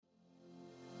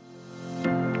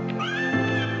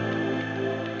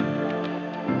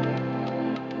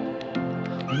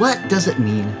What does it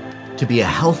mean to be a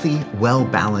healthy,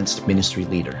 well-balanced ministry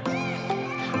leader?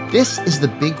 This is the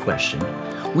big question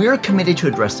we are committed to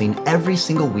addressing every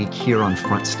single week here on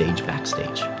FrontStage,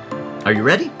 BackStage. Are you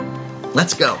ready?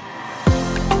 Let's go.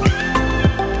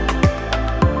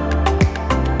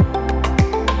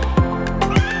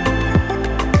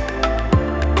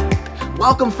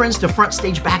 Welcome, friends, to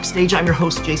FrontStage, BackStage. I'm your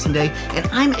host, Jason Day, and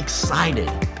I'm excited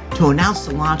to announce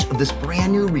the launch of this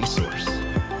brand new resource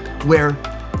where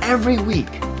every week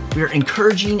we are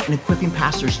encouraging and equipping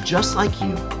pastors just like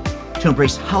you to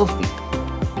embrace healthy,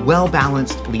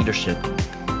 well-balanced leadership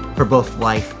for both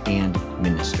life and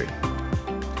ministry.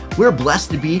 We're blessed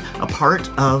to be a part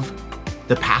of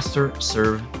the Pastor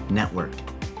Serve Network.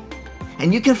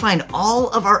 And you can find all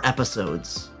of our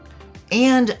episodes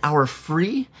and our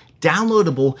free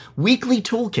downloadable weekly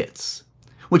toolkits,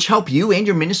 which help you and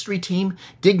your ministry team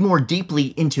dig more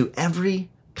deeply into every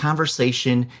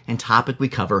conversation and topic we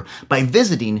cover by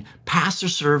visiting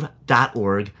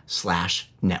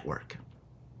pastorserve.org/network.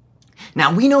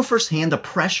 Now, we know firsthand the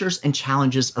pressures and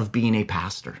challenges of being a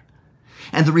pastor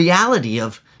and the reality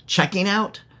of checking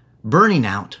out, burning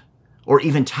out, or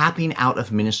even tapping out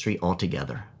of ministry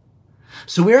altogether.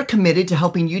 So we are committed to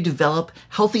helping you develop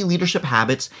healthy leadership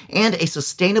habits and a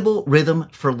sustainable rhythm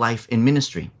for life in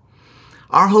ministry.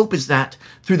 Our hope is that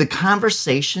through the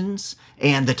conversations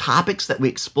and the topics that we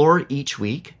explore each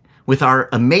week with our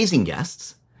amazing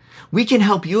guests, we can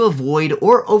help you avoid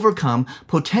or overcome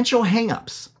potential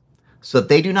hang-ups so that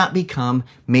they do not become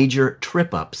major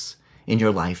trip-ups in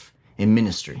your life in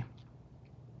ministry.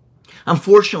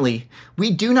 Unfortunately,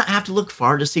 we do not have to look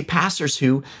far to see pastors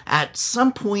who, at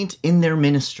some point in their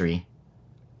ministry,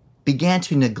 began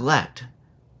to neglect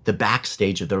the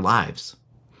backstage of their lives,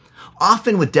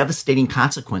 often with devastating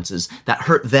consequences that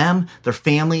hurt them, their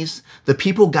families, the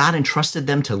people God entrusted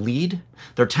them to lead,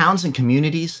 their towns and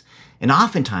communities, and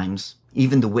oftentimes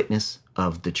even the witness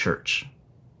of the church.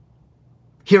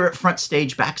 Here at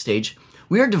FrontStage, BackStage,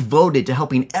 we are devoted to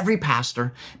helping every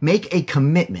pastor make a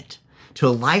commitment to a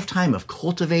lifetime of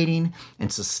cultivating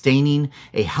and sustaining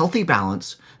a healthy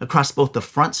balance across both the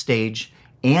front stage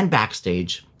and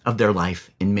backstage of their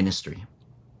life in ministry.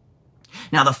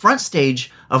 Now, the front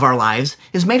stage of our lives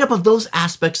is made up of those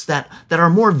aspects that are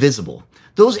more visible,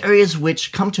 those areas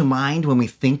which come to mind when we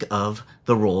think of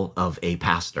the role of a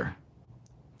pastor.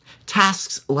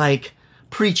 Tasks like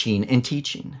preaching and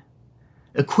teaching,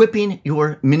 equipping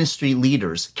your ministry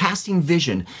leaders, casting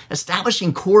vision,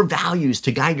 establishing core values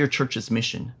to guide your church's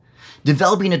mission,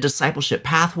 developing a discipleship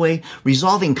pathway,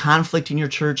 resolving conflict in your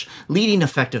church, leading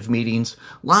effective meetings,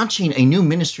 launching a new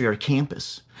ministry or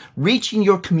campus, reaching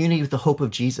your community with the hope of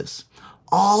Jesus.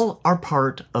 All are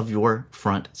part of your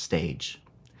front stage.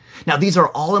 Now, these are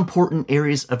all important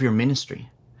areas of your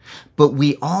ministry, but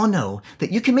we all know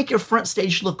that you can make your front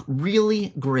stage look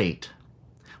really great,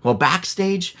 while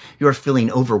backstage, you are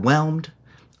feeling overwhelmed,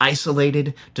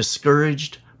 isolated,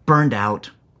 discouraged, burned out,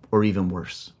 or even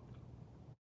worse.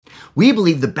 We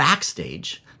believe the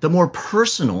backstage, the more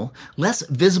personal, less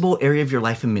visible area of your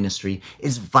life and ministry,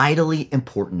 is vitally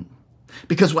important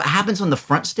because what happens on the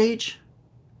front stage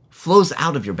flows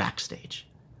out of your backstage.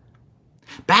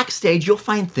 Backstage, you'll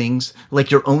find things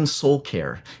like your own soul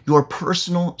care, your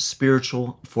personal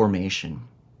spiritual formation.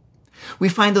 We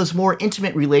find those more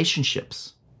intimate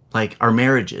relationships, like our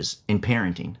marriages and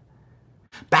parenting.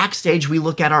 Backstage, we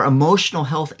look at our emotional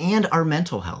health and our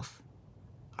mental health.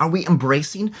 Are we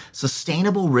embracing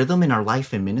sustainable rhythm in our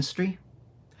life and ministry?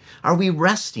 Are we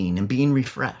resting and being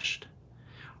refreshed?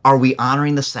 Are we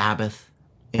honoring the Sabbath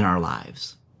in our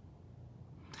lives?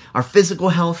 Our physical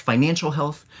health, financial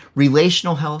health,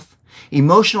 relational health,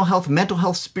 emotional health, mental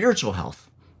health, spiritual health,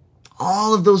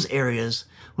 all of those areas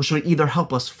which will either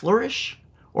help us flourish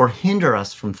or hinder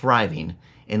us from thriving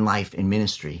in life and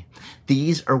ministry.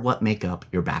 These are what make up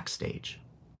your backstage.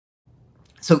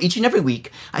 So each and every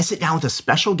week, I sit down with a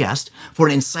special guest for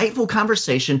an insightful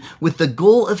conversation with the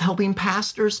goal of helping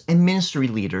pastors and ministry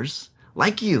leaders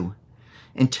like you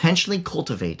intentionally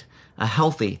cultivate a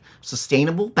healthy,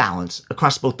 sustainable balance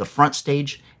across both the front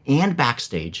stage and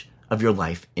backstage of your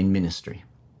life in ministry.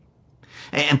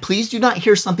 And please do not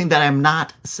hear something that I'm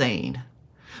not saying.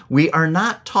 We are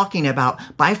not talking about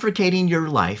bifurcating your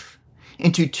life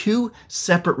into two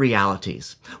separate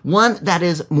realities, one that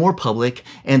is more public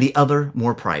and the other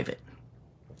more private.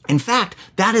 In fact,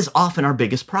 that is often our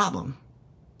biggest problem.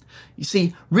 You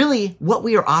see, really what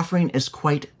we are offering is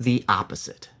quite the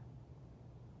opposite.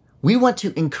 We want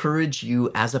to encourage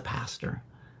you as a pastor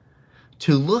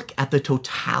to look at the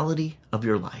totality of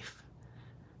your life,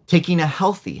 taking a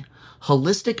healthy,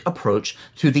 holistic approach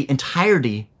to the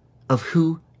entirety of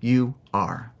who you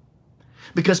are.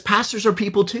 Because pastors are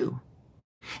people too.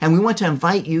 And we want to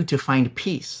invite you to find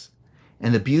peace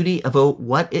and the beauty of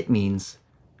what it means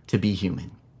to be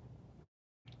human.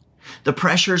 The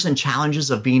pressures and challenges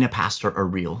of being a pastor are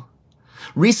real.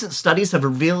 Recent studies have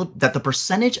revealed that the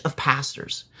percentage of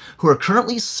pastors who are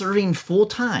currently serving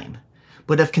full-time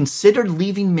but have considered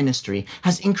leaving ministry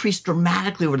has increased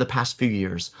dramatically over the past few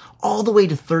years, all the way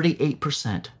to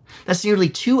 38%. That's nearly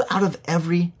 2 out of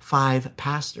every 5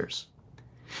 pastors.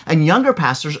 And younger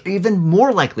pastors are even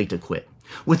more likely to quit,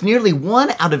 with nearly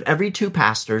 1 out of every 2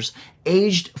 pastors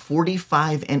aged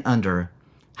 45 and under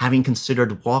having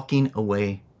considered walking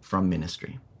away from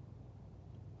ministry.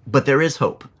 But there is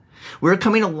hope. We're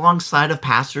coming alongside of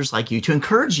pastors like you to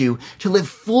encourage you to live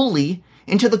fully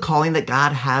into the calling that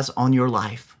God has on your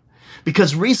life.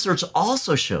 Because research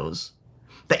also shows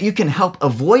that you can help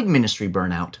avoid ministry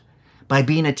burnout by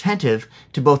being attentive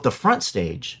to both the front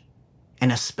stage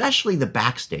and especially the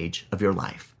backstage of your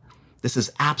life. This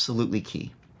is absolutely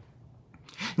key.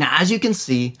 Now, as you can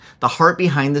see, the heart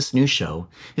behind this new show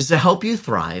is to help you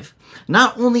thrive,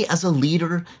 not only as a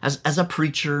leader, as a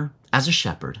preacher, as a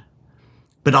shepherd,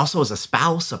 but also as a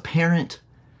spouse, a parent,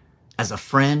 as a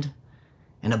friend,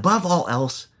 and above all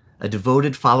else, a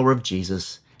devoted follower of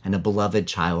Jesus and a beloved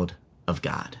child of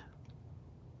God.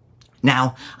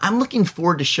 Now, I'm looking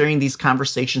forward to sharing these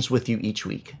conversations with you each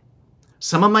week.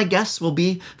 Some of my guests will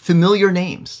be familiar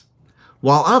names,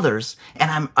 while others,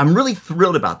 and I'm really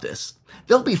thrilled about this,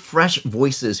 they'll be fresh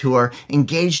voices who are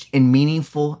engaged in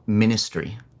meaningful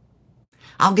ministry.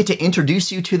 I'll get to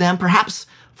introduce you to them, perhaps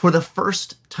for the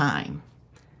first time,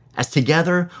 as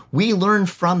together we learn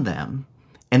from them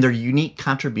and their unique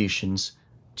contributions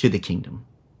to the kingdom.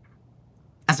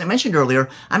 As I mentioned earlier,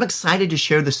 I'm excited to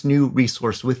share this new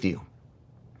resource with you.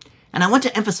 And I want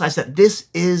to emphasize that this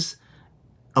is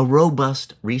a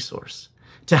robust resource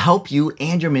to help you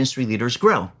and your ministry leaders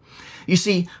grow. You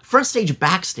see, FrontStage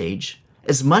BackStage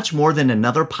is much more than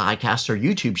another podcast or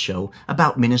YouTube show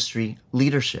about ministry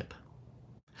leadership.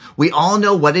 We all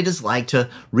know what it is like to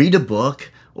read a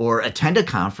book or attend a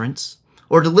conference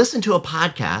or to listen to a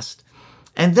podcast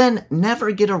and then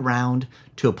never get around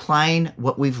to applying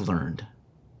what we've learned.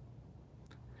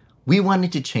 We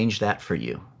wanted to change that for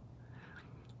you.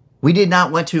 We did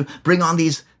not want to bring on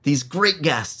these great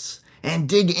guests and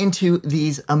dig into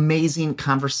these amazing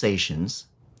conversations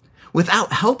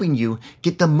without helping you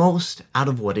get the most out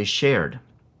of what is shared.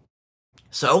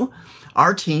 So,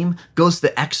 our team goes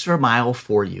the extra mile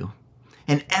for you.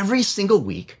 And every single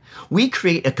week, we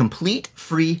create a complete,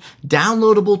 free,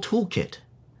 downloadable toolkit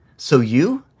so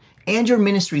you and your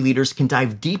ministry leaders can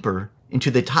dive deeper into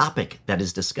the topic that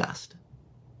is discussed.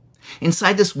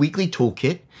 Inside this weekly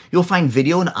toolkit, you'll find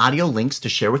video and audio links to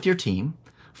share with your team,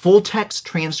 full text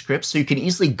transcripts so you can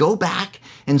easily go back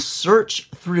and search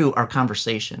through our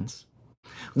conversations,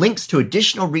 links to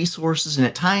additional resources and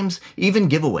at times even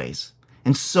giveaways,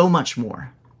 and so much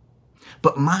more.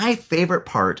 But my favorite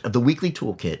part of the weekly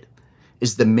toolkit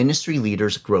is the Ministry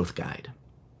Leaders Growth Guide.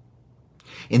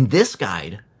 In this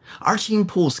guide, our team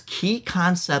pulls key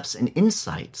concepts and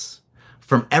insights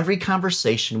from every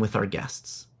conversation with our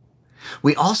guests.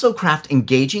 We also craft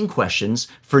engaging questions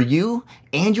for you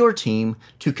and your team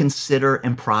to consider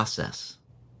and process,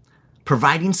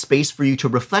 providing space for you to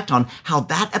reflect on how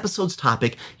that episode's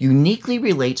topic uniquely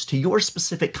relates to your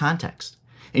specific context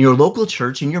in your local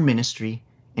church, in your ministry,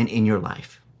 and in your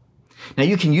life. Now,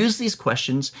 you can use these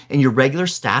questions in your regular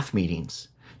staff meetings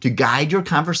to guide your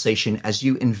conversation as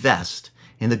you invest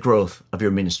in the growth of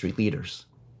your ministry leaders.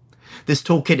 This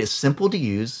toolkit is simple to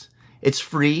use, it's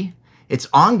free, it's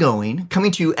ongoing,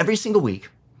 coming to you every single week,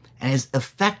 and is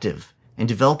effective in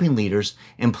developing leaders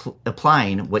and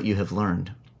applying what you have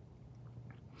learned.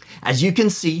 As you can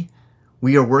see,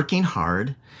 we are working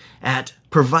hard at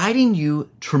providing you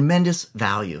tremendous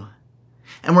value.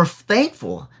 And we're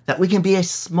thankful that we can be a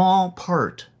small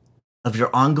part of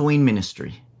your ongoing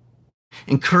ministry,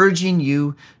 encouraging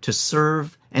you to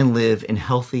serve and live in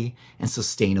healthy and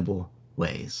sustainable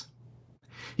ways.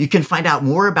 You can find out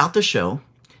more about the show,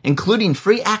 including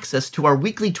free access to our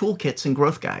weekly toolkits and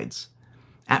growth guides,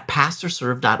 at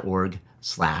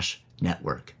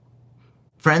pastorserve.org/network.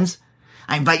 Friends,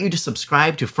 I invite you to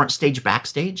subscribe to FrontStage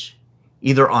BackStage,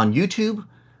 either on YouTube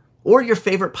or your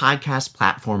favorite podcast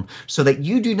platform, so that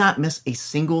you do not miss a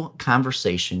single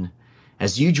conversation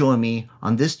as you join me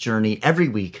on this journey every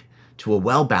week to a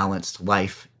well-balanced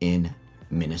life in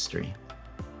ministry.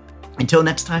 Until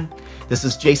next time, this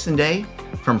is Jason Day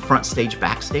from FrontStage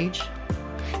BackStage,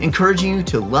 encouraging you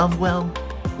to love well,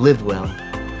 live well,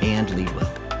 and lead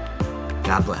well.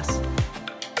 God bless.